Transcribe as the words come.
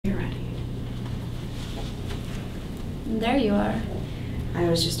There you are. I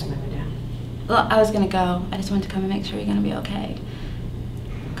was just on my way down. Well, I was gonna go. I just wanted to come and make sure you're gonna be okay.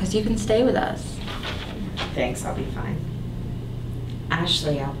 Because you can stay with us. Thanks, I'll be fine.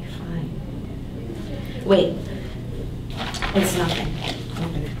 Ashley, I'll be fine. Wait. It's nothing.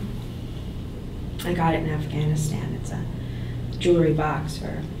 Open it. I got it in Afghanistan. It's a jewelry box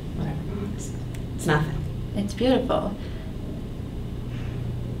or whatever box. It's nothing. It's beautiful.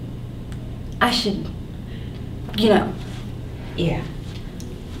 I should, you know. Yeah.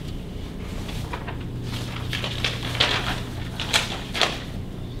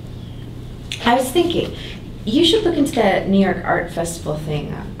 I was thinking, you should look into that New York Art Festival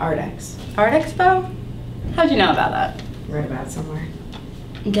thing, ArtX. Art Expo? How'd you know about that? Read about it somewhere.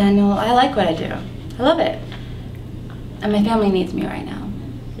 Daniel, I like what I do. I love it. And my family needs me right now.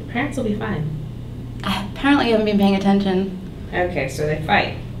 Your parents will be fine. Apparently you haven't been paying attention. Okay, so they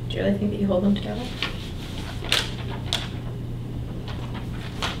fight. Do you really think that you hold them together?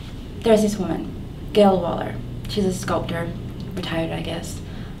 There's this woman, Gail Waller. She's a sculptor, retired I guess.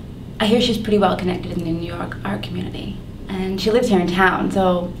 I hear she's pretty well connected in the New York art community. And she lives here in town,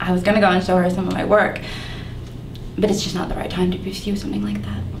 so I was gonna go and show her some of my work. But it's just not the right time to pursue something like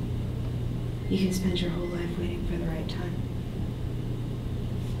that. You can spend your whole life waiting for the right time.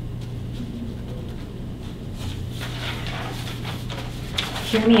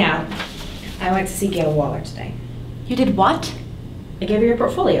 Hear me out. I went to see Gail Waller today. You did what? I gave her your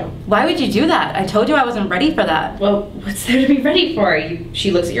portfolio. Why would you do that? I told you I wasn't ready for that. Well, what's there to be ready for?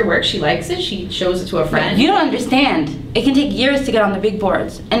 She looks at your work, she likes it, she shows it to a friend. You don't understand. It can take years to get on the big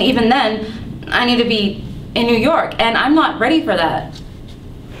boards. And even then, I need to be in New York, and I'm not ready for that.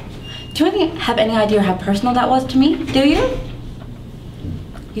 Do you have any idea how personal that was to me? Do you?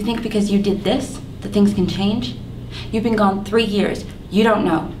 You think because you did this, that things can change? You've been gone 3 years. You don't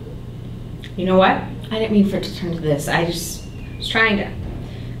know. You know what? I didn't mean for it to turn to this. I was trying to...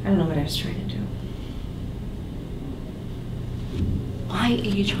 I don't know what I was trying to do. Why are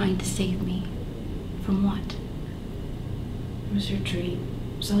you trying to save me? From what? It was your dream.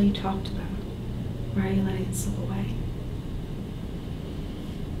 It was all you talked about. Why are you letting it slip away?